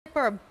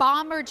or a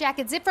bomber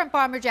jacket, zip front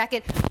bomber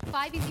jacket,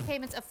 5 easy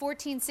payments of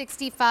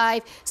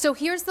 $14.65. So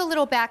here's the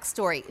little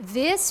backstory.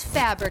 This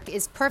fabric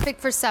is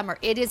perfect for summer.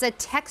 It is a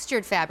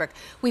textured fabric.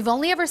 We've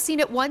only ever seen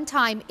it one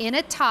time in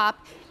a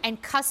top,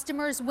 and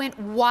customers went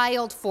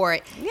wild for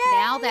it. Yay.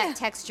 Now that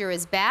texture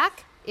is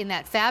back in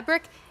that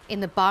fabric, in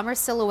the bomber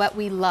silhouette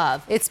we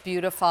love. It's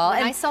beautiful.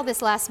 When I saw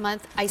this last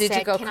month, I said, did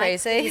you go can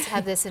crazy? I please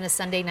have this in a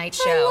Sunday night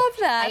show? I love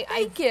that.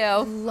 Thank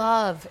you.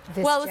 Love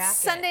this Well, jacket. it's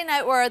Sunday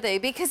night worthy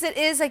because it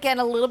is, again,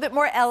 a little bit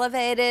more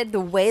elevated. The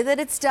way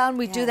that it's done,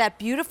 we do that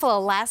beautiful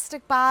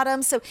elastic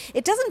bottom, so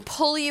it doesn't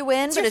pull you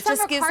in, but it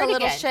just gives a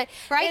little shake.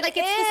 Right? Like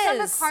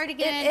it's the summer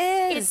cardigan.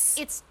 It is.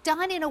 It's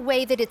done in a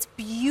way that it's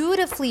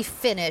beautifully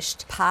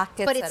finished.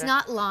 Pockets. But it's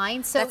not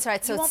lined, so that's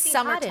right. So it's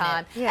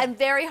summertime. Yeah. And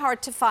very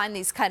hard to find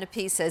these kind of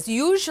pieces.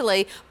 Usually,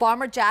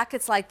 bomber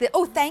jackets like this.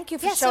 Oh, thank you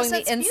for showing so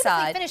the it's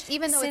inside. Finished,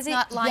 even though it's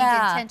not lined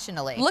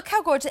intentionally. Look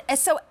how gorgeous.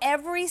 So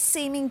every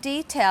seaming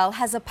detail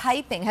has a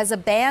piping, has a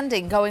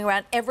banding going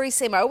around every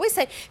seam. I always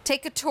say,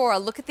 take a tour,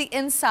 look at the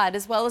inside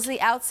as well as the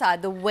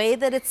outside. The way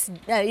that it's,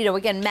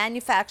 again,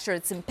 manufactured,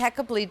 it's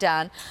impeccably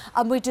done.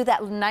 We do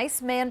that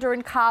nice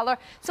mandarin collar.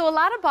 So a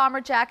lot of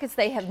bomber jackets,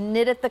 they have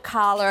knitted the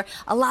collar.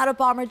 A lot of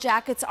bomber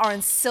jackets are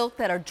in silk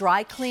that are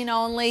dry clean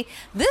only.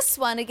 This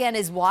one, again,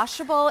 is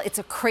washable. It's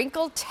a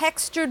crinkled,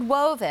 textured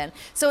woven.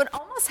 So it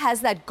almost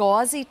has that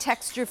gauzy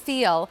texture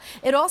feel.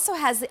 It also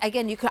has,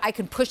 again, I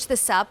can push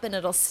this up and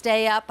it'll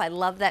stay up. I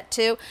love that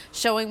too.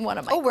 Showing one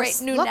of my great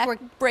new neck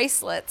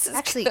bracelets.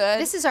 Actually, good.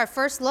 This is our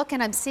first look,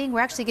 and I'm seeing we're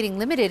actually getting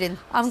limited in.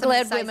 I'm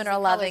glad women are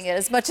loving it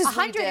as much as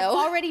we do. 100 have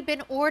already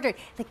been ordered.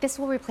 Like this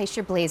will replace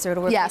your blazer.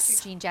 It'll replace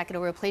your jean jacket.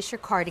 It'll replace your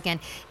cardigan.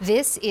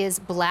 This is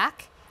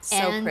black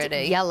and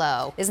pretty.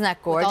 Yellow. Isn't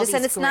that gorgeous?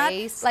 And it's not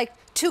like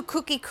too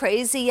cookie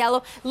crazy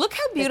yellow. Look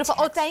how beautiful.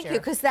 Oh, thank you,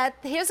 because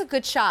here's a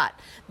good shot.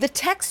 The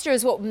texture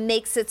is what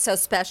makes it so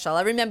special.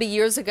 I remember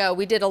years ago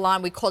we did a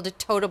line, we called it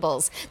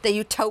totables, that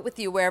you tote with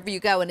you wherever you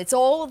go, and it's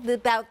all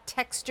about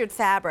textured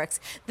fabrics.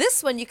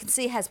 This one you can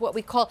see has what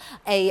we call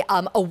a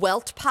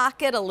welt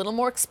pocket, a little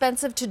more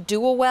expensive to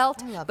do a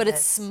welt, but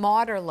it's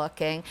smarter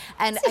looking.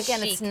 And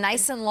again, it's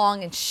nice and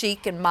long and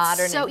chic and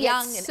modern and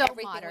young and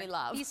everything we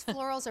love. These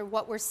florals are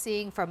what we're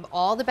seeing from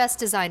all the best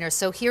designers.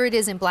 So here it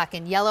is in black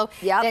and yellow.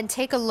 Then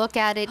take a look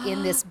at it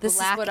in this black and pink. This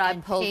is what I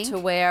pulled to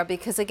wear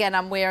because, again,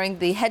 I'm wearing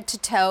the head to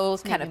toe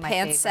kind of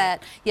pants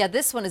set. Yeah,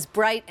 this one is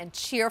bright and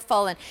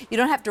cheerful, and you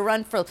don't have to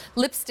run for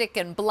lipstick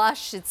and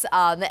blush. It's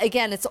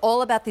again, it's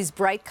all about these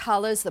bright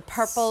colors, the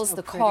purples,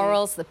 the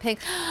corals, the pink.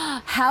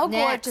 How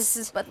gorgeous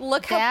is, but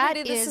look how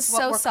pretty this is,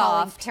 so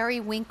soft.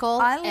 Periwinkle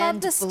I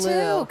love this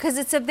too because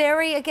it's a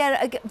very,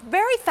 again,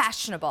 very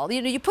fashionable.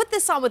 You put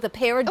this on with a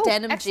pair of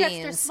denim jeans.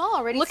 Extra small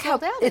already. Look how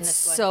it's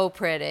so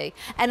pretty,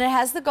 and it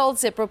has the gold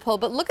zipper pull.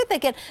 But look at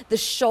again, the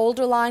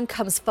shoulder line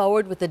comes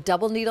forward with the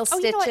double needle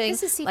stitching. You know what?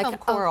 This is seafoam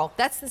coral.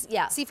 That's this,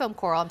 seafoam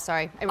coral. I'm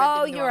sorry. I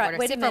read you're right.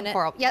 Wait a minute. Seafoam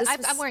coral. Yeah,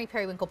 I'm wearing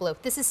periwinkle blue.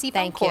 This is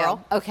seafoam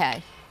coral.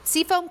 Okay.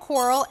 Seafoam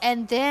coral,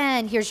 and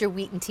then here's your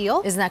wheat and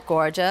teal. Isn't that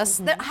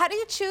gorgeous? How do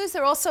you choose?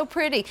 They're all so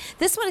pretty.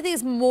 This one I think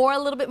is a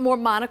little bit more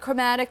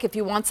monochromatic. If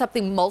you want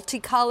something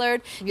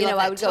multicolored,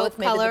 I would go with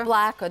maybe the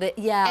black or the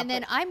And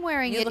then I'm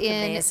wearing it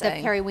in the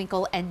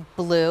periwinkle and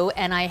blue,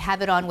 and I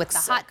have it on with the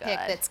hot pick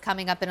that's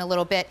coming up in a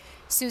little bit.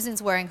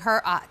 Susan's wearing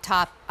her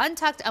top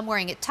untucked. I'm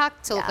wearing it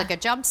tucked to look like a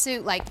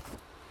jumpsuit. Like,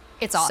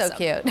 it's awesome. So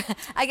cute.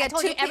 I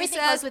told you everything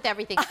goes with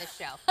everything in this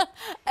show.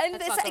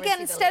 And this, again,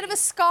 instead of a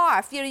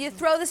scarf, you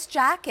throw this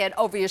jacket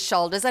over your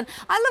shoulders. And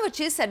I love what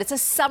you said. It's a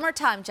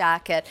summertime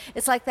jacket.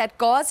 It's like that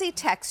gauzy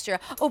texture.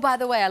 Oh, by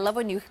the way, I love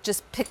when you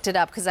just picked it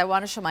up because I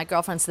want to show my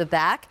girlfriends the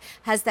back.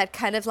 Has that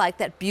kind of like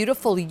that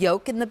beautiful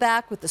yoke in the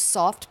back with the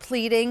soft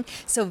pleating.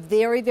 So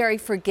very, very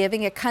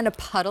forgiving. It kind of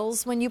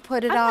puddles when you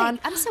put it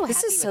on. I'm so happy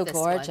This is so with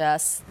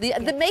gorgeous.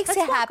 That makes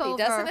you happy,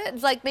 doesn't it?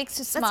 It like makes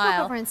you smile. Let's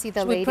walk over and see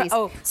the ladies.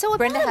 So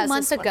Brenda a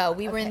month ago,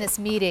 we were in this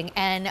meeting,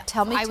 and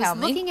I was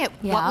looking at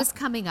what was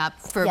coming up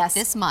for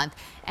this month,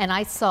 and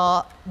I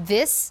saw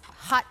this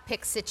hot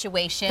pick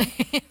situation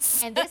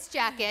and this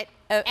jacket.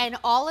 And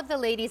all of the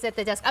ladies at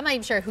the desk, I'm not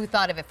even sure who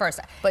thought of it first,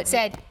 but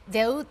said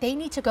they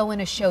need to go in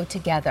a show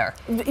together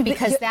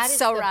because that is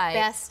the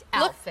best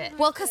outfit.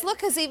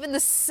 Because even the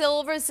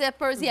silver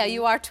zippers,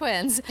 you are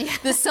twins.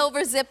 The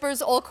silver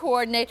zippers all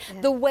coordinate.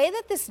 The way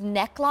that this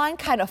neckline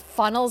kind of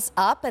funnels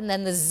up and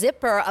then the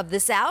zipper of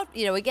this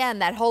again,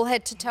 that whole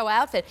head to toe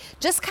outfit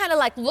just kind of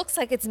like looks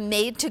like it's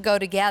made to go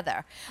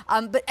together.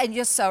 And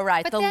you're so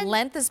right. The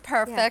length is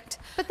perfect.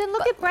 But then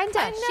look at Brenda.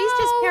 She's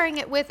just pairing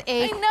it with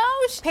a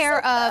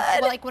pair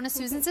of like one of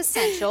Susan's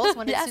essentials,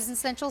 one of Susan's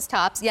essentials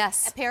tops, a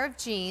pair of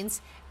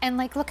jeans, and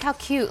like look how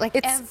cute. Like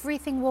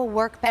everything will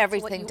work back to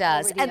what you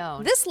already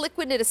own. This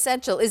liquid knit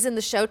essential is in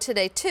the show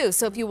today too.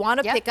 So if you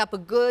want to pick up a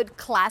good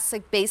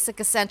classic basic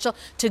essential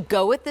to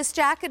go with this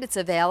jacket, it's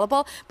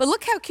available. But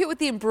look how cute with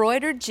the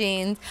embroidered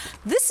jeans.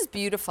 This is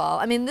beautiful.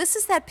 I mean, this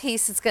is that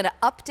piece that's going to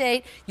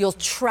update. You'll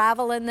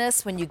travel in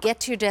this when you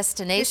get to your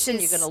destination.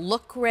 You're going to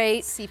look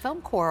great.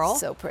 Seafoam coral.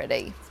 So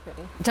pretty.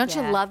 Don't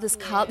you love this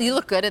color? You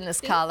look good in this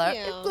color.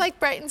 like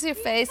brightens your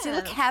face. You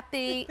look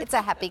happy. It's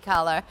a happy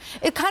color.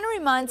 It kind of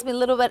reminds me a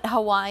little bit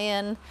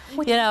Hawaiian,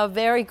 you know,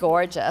 very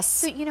gorgeous.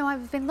 So, you know,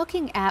 I've been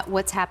looking at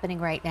what's happening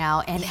right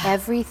now, and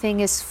everything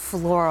is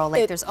floral.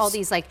 Like there's all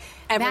these like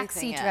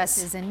maxi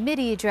dresses and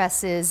midi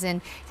dresses,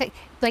 and like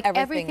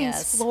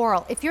everything's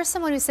floral. If you're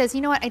someone who says,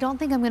 you know what, I don't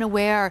think I'm going to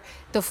wear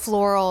the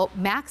floral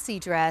maxi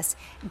dress,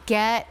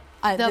 get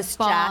this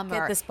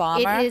bomber. This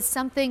bomber. It is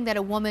something that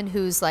a woman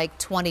who's like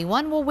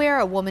 21 will wear,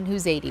 a woman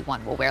who's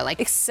 81 will wear. Like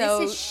this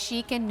is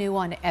chic and new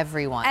on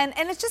everyone. And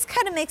it just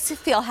kind of makes you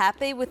feel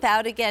happy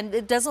without, again,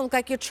 it doesn't look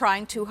like you're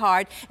trying too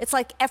hard. It's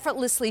like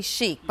effortlessly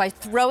chic. By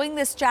throwing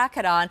this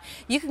jacket on,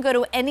 you can go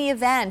to any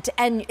event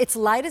and it's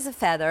light as a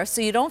feather,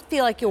 so you don't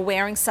feel like you're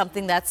wearing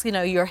something that's, you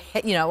know, you're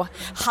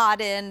hot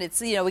in.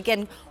 It's, you know,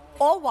 again,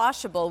 all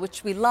washable,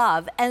 which we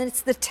love, and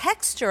it's the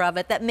texture of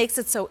it that makes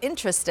it so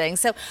interesting.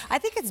 So I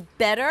think it's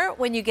better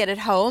when you get it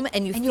home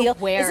and you feel,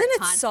 isn't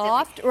it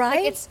soft,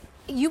 right? Like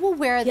you will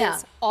wear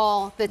this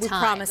all the time. We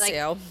promise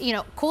you. You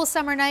know, cool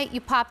summer night,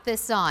 you pop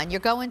this on. You're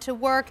going to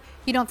work,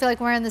 you don't feel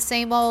like wearing the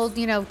same old,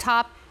 you know,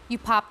 top, you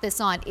pop this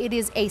on. It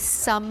is a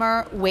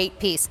summer weight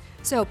piece.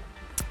 So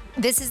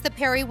this is the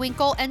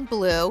periwinkle and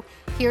blue.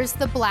 Here's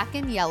the black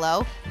and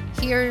yellow.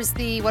 Here's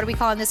the, what are we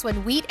calling this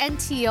one? Wheat and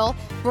teal.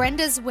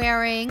 Brenda's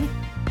wearing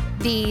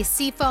the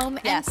seafoam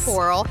and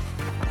coral.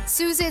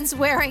 Susan's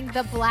wearing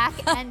the black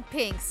and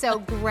pink. So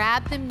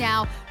grab them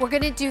now. We're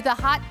going to do the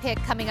hot pick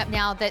coming up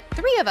now that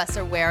 3 of us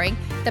are wearing.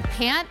 The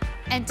pant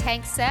and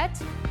tank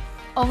set.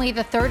 Only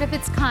the 3rd of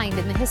its kind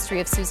in the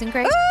history of Susan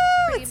Gray.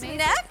 Ooh, it's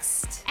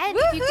next. And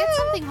if you get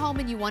something home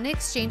and you want to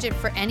exchange it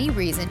for any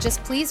reason,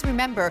 just please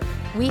remember,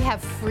 we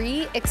have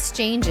free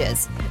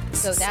exchanges.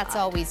 So that's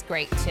always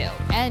great too.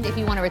 And if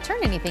you want to return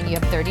anything, you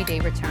have 30-day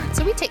return.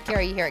 So we take care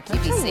of you here at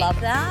QVC. Don't you love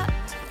that?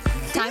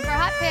 Time for a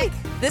hot pick.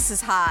 This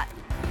is hot.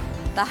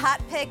 The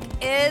hot pick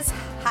is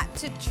hot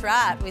to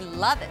trot. We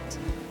love it.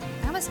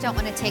 I almost don't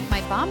want to take my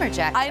bomber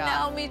jacket off.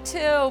 I know, me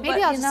too.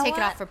 Maybe I'll just take it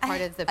off for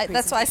part of the presentation.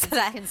 That's why I said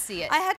I can see it. I had